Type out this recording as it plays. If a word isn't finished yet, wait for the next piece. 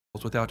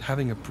without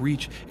having a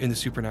breach in the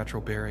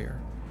supernatural barrier.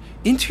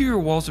 Interior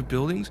walls of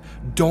buildings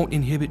don't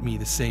inhibit me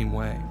the same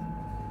way.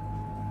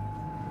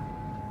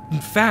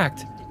 In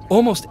fact,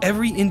 almost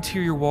every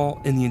interior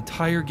wall in the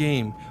entire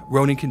game,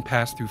 Ronan can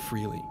pass through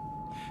freely.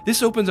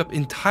 This opens up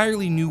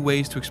entirely new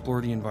ways to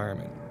explore the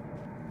environment.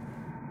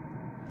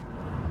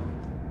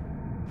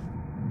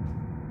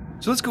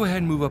 So let's go ahead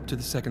and move up to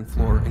the second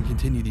floor and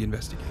continue the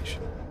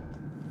investigation.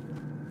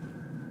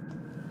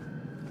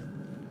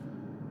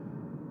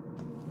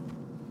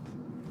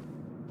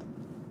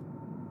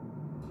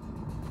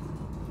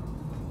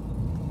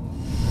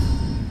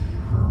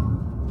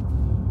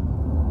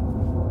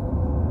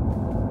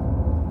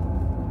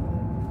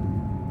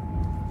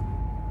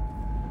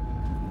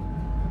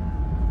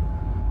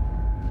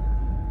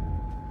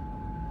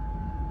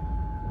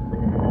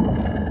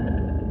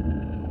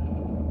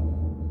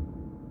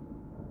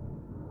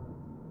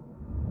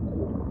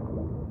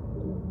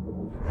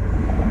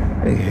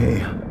 Hey,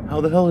 how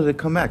the hell did it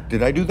come back?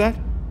 Did I do that?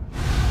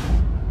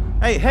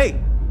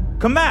 Hey,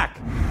 come back!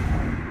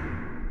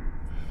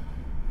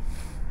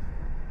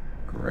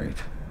 Great.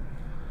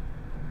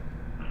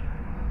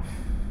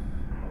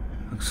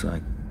 Looks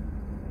like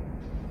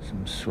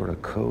some sort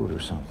of code or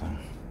something.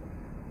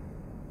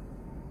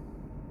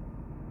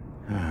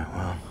 Alright,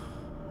 well,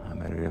 I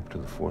made it up to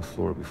the 4th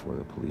floor before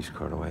the police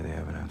cart away the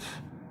evidence.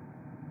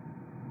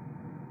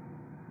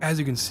 As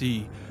you can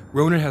see,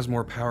 Ronan has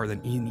more power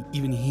than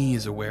even he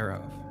is aware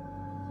of.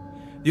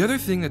 The other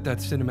thing that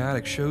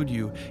cinematic showed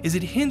you is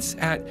it hints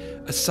at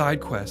a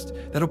side quest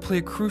that'll play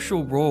a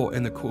crucial role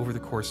over the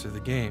course of the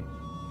game.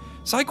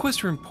 Side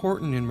quests are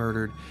important in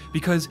Murdered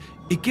because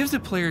it gives the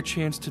player a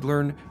chance to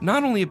learn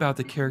not only about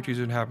the characters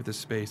who inhabit this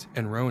space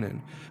and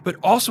Ronan, but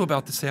also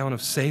about the town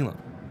of Salem.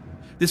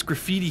 This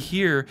graffiti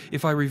here,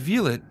 if I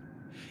reveal it,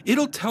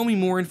 it'll tell me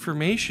more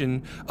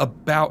information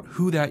about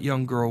who that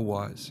young girl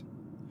was.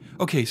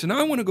 Okay, so now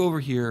I want to go over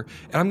here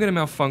and I'm going to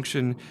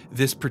malfunction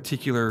this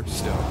particular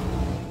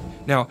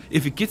stone. Now,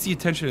 if it gets the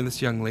attention of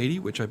this young lady,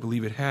 which I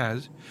believe it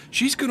has,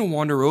 she's going to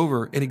wander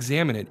over and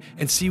examine it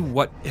and see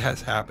what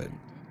has happened.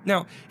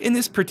 Now, in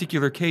this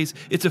particular case,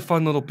 it's a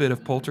fun little bit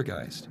of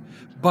poltergeist.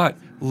 But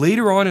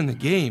later on in the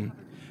game,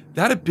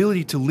 that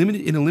ability to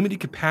in a limited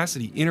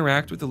capacity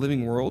interact with the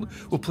living world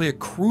will play a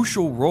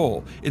crucial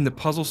role in the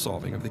puzzle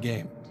solving of the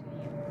game.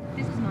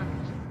 This is mine.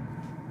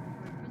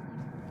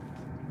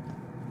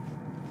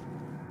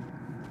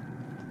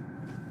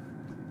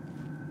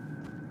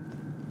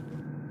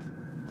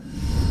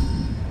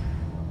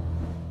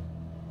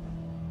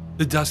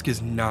 The dusk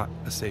is not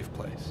a safe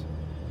place.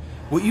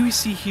 What you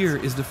see here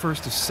is the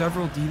first of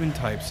several demon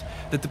types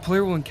that the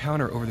player will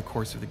encounter over the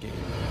course of the game.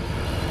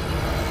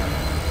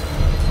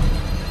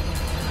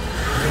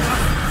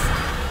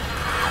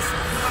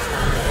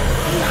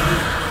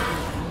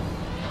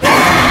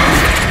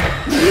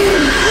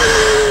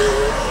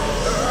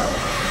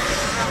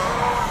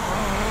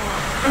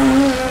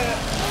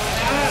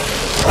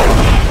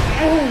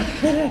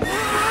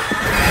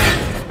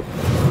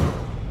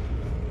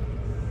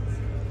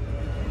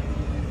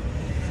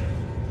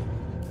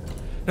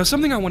 Now,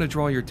 something I want to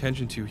draw your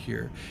attention to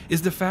here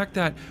is the fact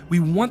that we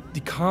want the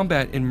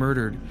combat in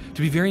Murdered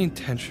to be very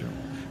intentional.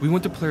 We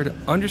want the player to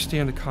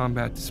understand the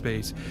combat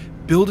space,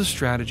 build a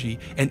strategy,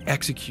 and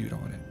execute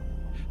on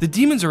it. The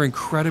demons are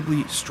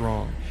incredibly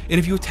strong, and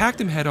if you attack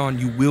them head on,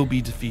 you will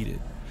be defeated.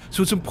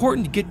 So it's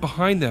important to get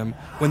behind them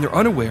when they're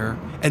unaware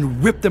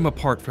and rip them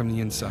apart from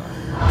the inside.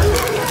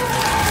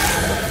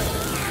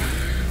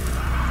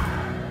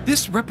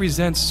 This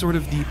represents sort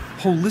of the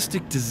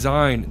holistic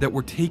design that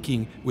we're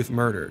taking with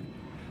Murdered.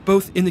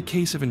 Both in the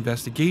case of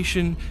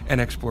investigation and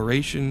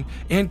exploration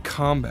and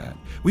combat,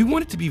 we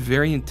want it to be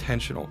very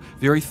intentional,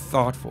 very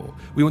thoughtful.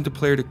 We want the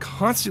player to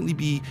constantly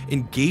be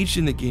engaged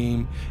in the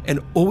game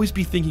and always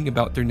be thinking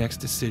about their next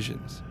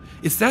decisions.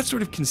 It's that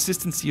sort of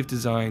consistency of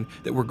design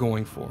that we're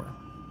going for.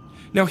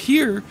 Now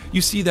here, you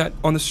see that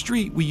on the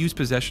street, we use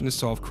possession to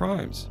solve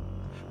crimes.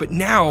 But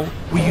now,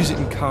 we use it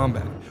in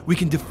combat. We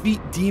can defeat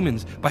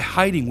demons by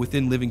hiding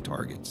within living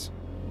targets.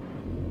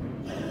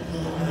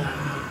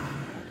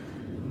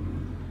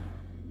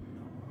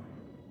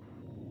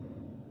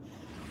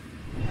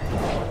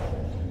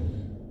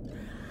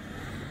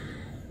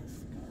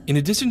 In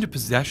addition to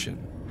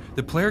possession,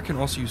 the player can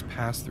also use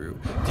pass-through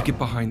to get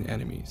behind the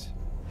enemies,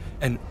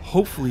 and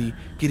hopefully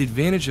get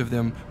advantage of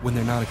them when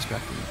they're not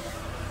expecting it.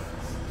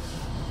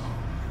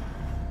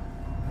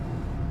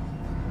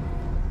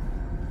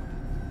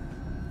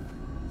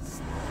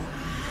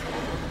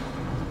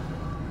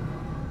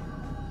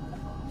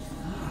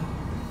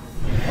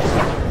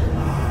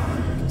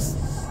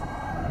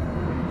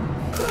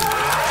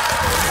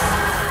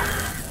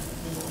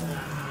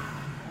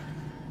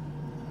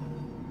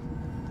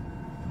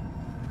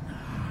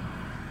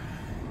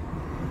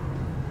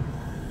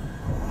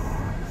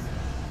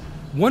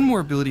 One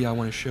more ability I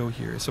want to show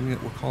here is something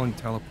that we're calling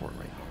teleport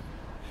right now.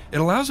 It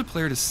allows a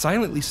player to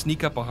silently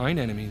sneak up behind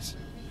enemies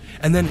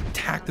and then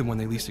attack them when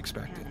they least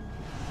expect it.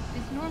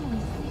 It's normally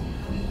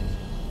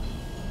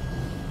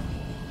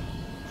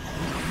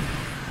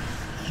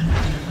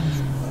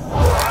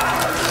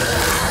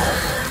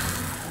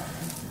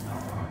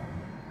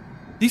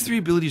These 3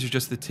 abilities are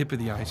just the tip of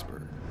the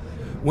iceberg.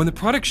 When the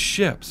product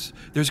ships,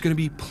 there's going to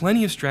be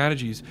plenty of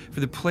strategies for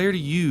the player to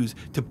use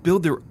to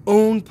build their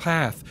own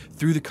path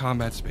through the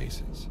combat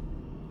spaces.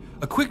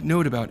 A quick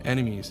note about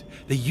enemies: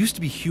 they used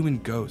to be human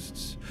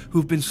ghosts who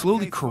have been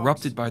slowly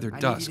corrupted by their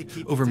dusk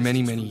over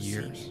many, many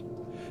years.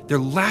 Their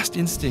last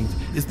instinct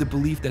is the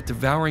belief that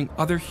devouring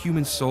other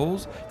human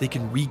souls, they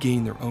can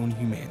regain their own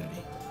humanity.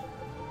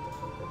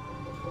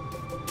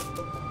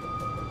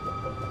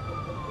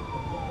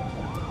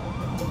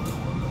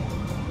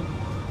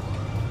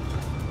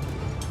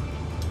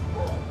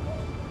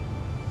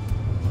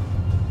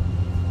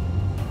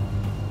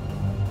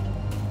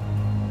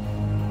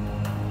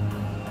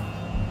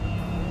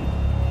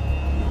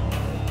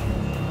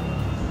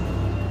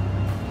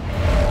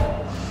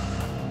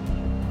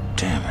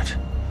 Damn it.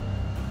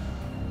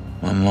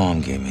 My mom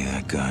gave me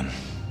that gun.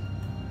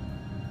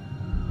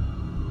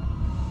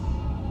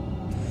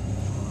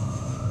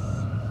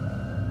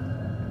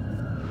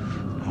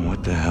 Now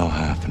what the hell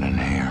happened in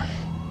here?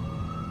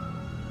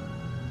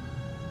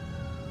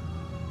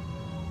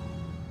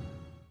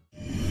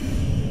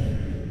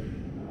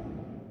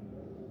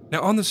 Now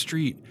on the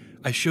street,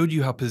 I showed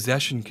you how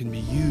possession can be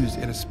used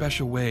in a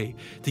special way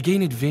to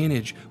gain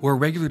advantage where a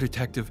regular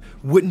detective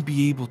wouldn't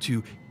be able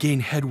to gain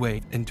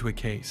headway into a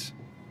case.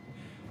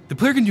 The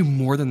player can do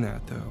more than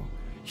that though.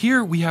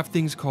 Here we have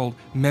things called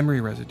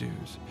memory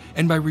residues,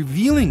 and by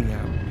revealing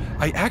them,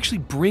 I actually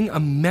bring a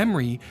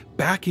memory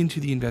back into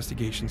the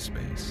investigation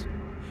space.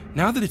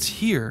 Now that it's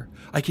here,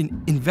 I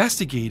can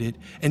investigate it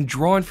and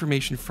draw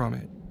information from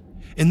it.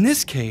 In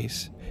this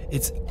case,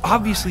 it's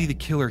obviously the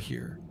killer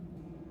here,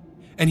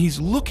 and he's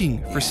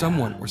looking for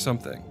someone or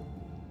something.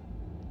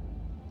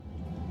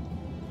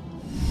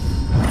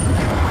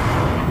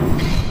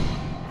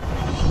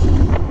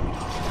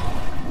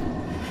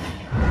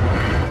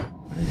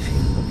 What is he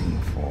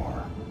looking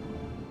for?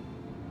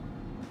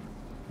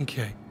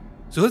 Okay,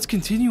 so let's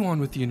continue on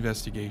with the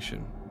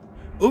investigation.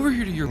 Over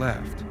here to your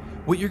left,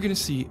 what you're gonna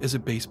see is a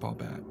baseball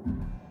bat.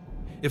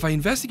 If I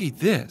investigate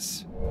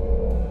this,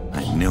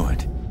 I knew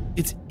it.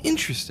 it's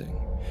interesting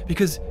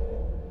because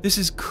this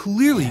is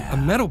clearly a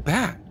metal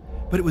bat,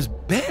 but it was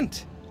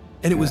bent,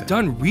 and it was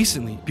done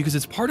recently because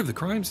it's part of the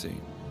crime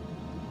scene.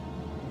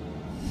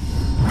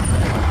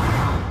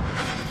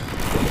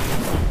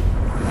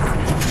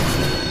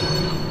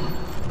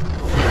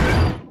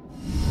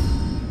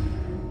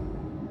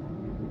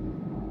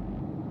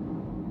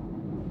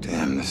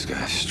 Damn, this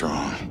guy's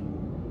strong.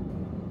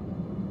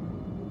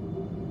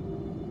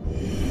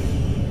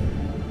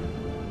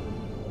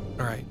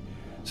 All right,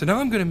 so now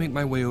I'm gonna make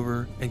my way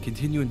over and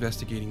continue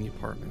investigating the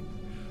apartment.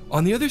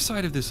 On the other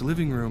side of this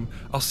living room,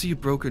 I'll see a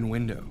broken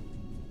window.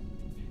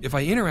 If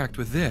I interact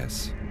with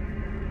this,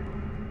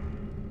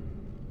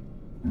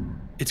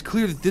 it's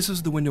clear that this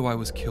is the window I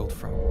was killed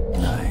from.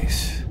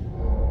 Nice.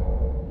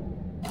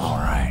 All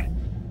right.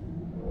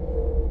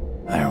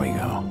 There we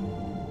go.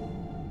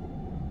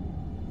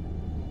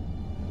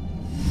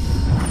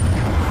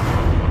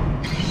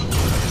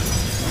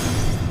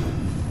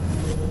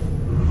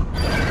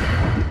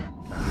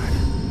 God,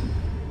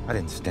 I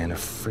didn't stand a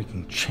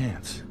freaking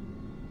chance.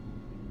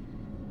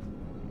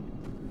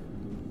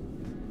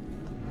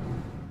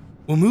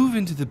 We'll move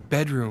into the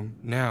bedroom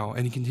now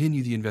and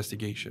continue the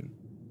investigation.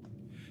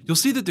 You'll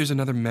see that there's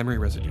another memory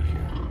residue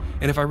here,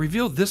 and if I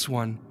reveal this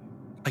one,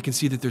 I can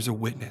see that there's a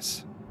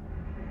witness.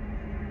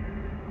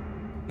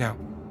 Now,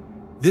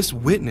 this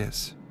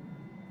witness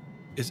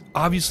is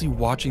obviously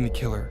watching the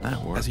killer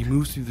as he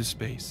moves through the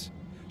space.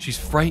 She's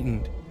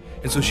frightened,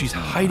 and so she's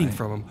hiding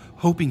from him,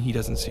 hoping he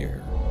doesn't see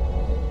her.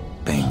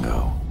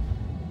 Bingo.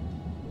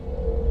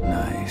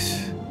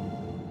 Nice.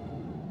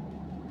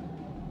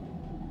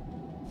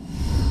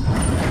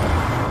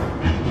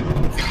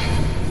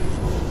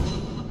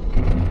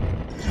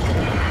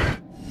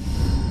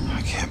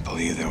 I can't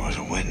believe there was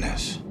a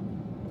witness.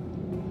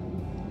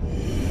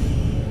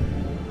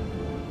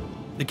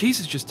 The case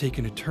has just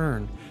taken a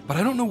turn, but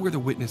I don't know where the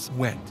witness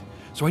went,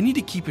 so I need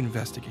to keep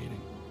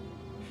investigating.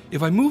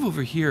 If I move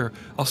over here,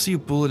 I'll see a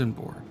bulletin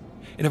board,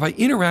 and if I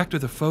interact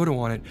with a photo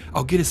on it,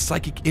 I'll get a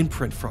psychic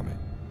imprint from it,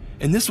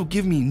 and this will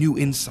give me new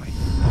insight.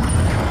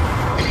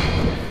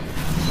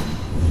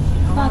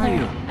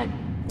 Father,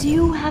 do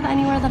you have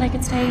anywhere that I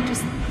could stay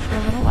just for a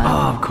little while?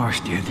 Oh, of course,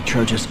 dear. The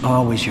church is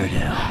always your to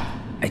help.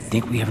 I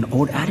think we have an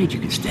old attic you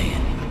can stay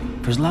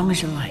in, for as long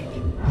as you like.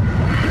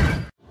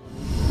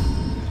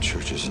 The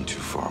church isn't too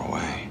far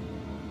away.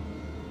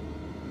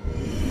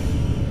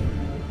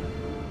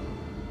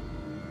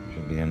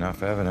 Should be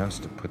enough evidence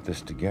to put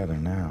this together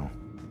now.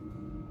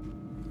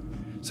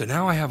 So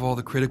now I have all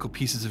the critical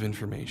pieces of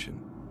information.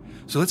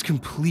 So let's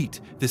complete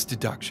this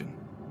deduction.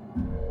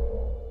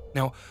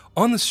 Now,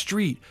 on the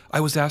street,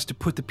 I was asked to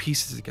put the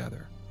pieces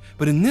together.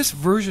 But in this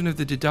version of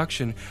the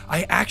deduction,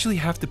 I actually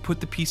have to put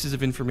the pieces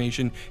of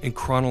information in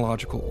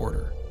chronological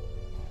order.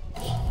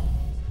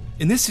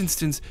 In this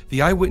instance,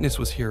 the eyewitness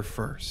was here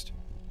first,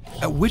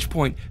 at which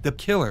point the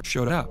killer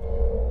showed up.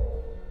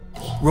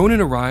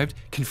 Ronan arrived,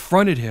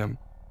 confronted him,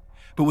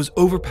 but was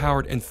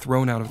overpowered and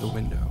thrown out of the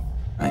window.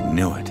 I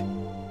knew it.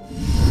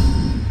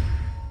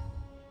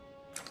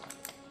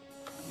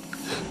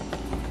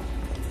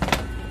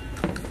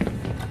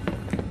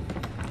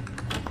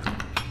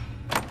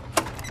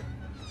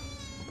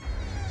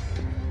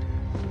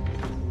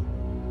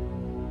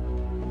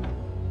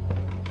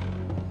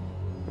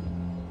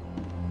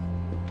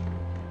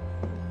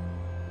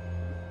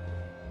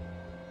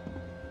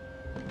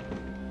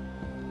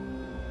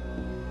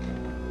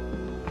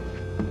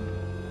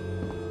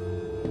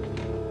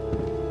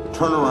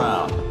 Turn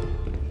around.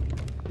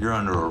 You're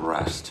under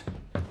arrest.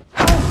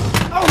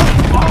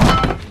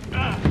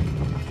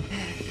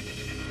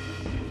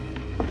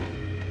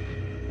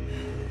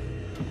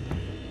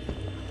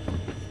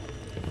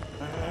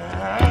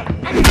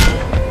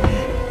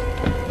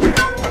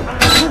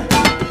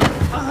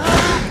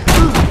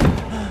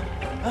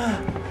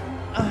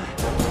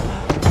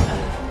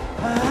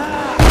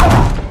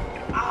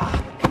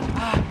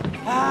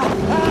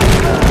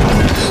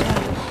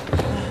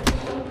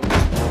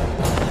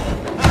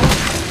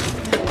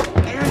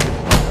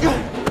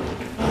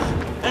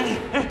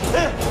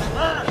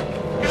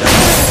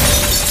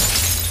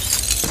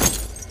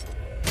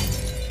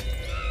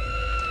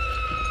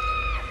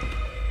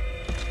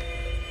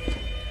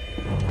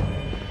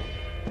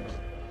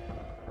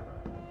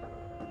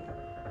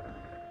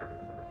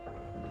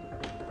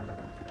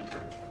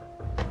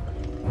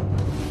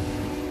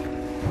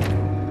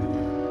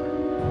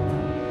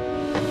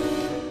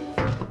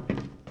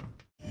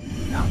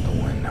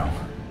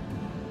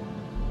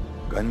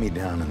 Gunned me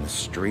down in the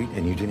street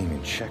and you didn't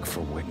even check for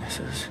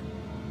witnesses.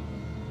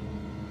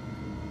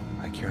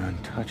 Like you're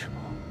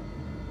untouchable.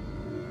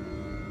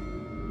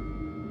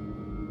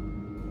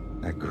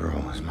 That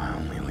girl is my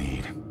only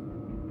lead.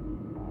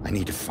 I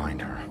need to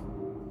find her.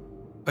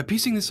 By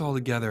piecing this all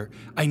together,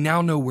 I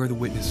now know where the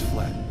witness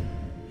fled.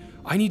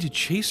 I need to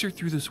chase her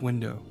through this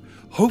window.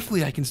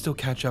 Hopefully I can still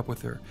catch up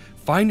with her,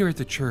 find her at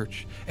the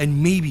church,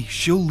 and maybe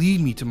she'll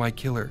lead me to my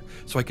killer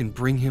so I can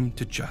bring him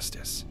to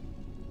justice.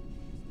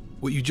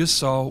 What you just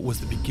saw was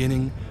the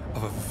beginning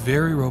of a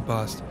very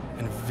robust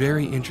and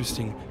very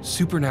interesting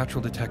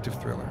supernatural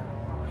detective thriller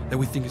that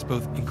we think is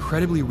both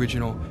incredibly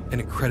original and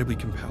incredibly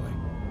compelling.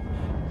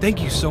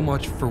 Thank you so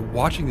much for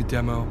watching the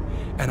demo,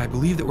 and I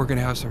believe that we're going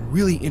to have some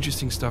really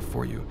interesting stuff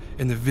for you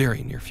in the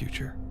very near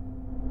future.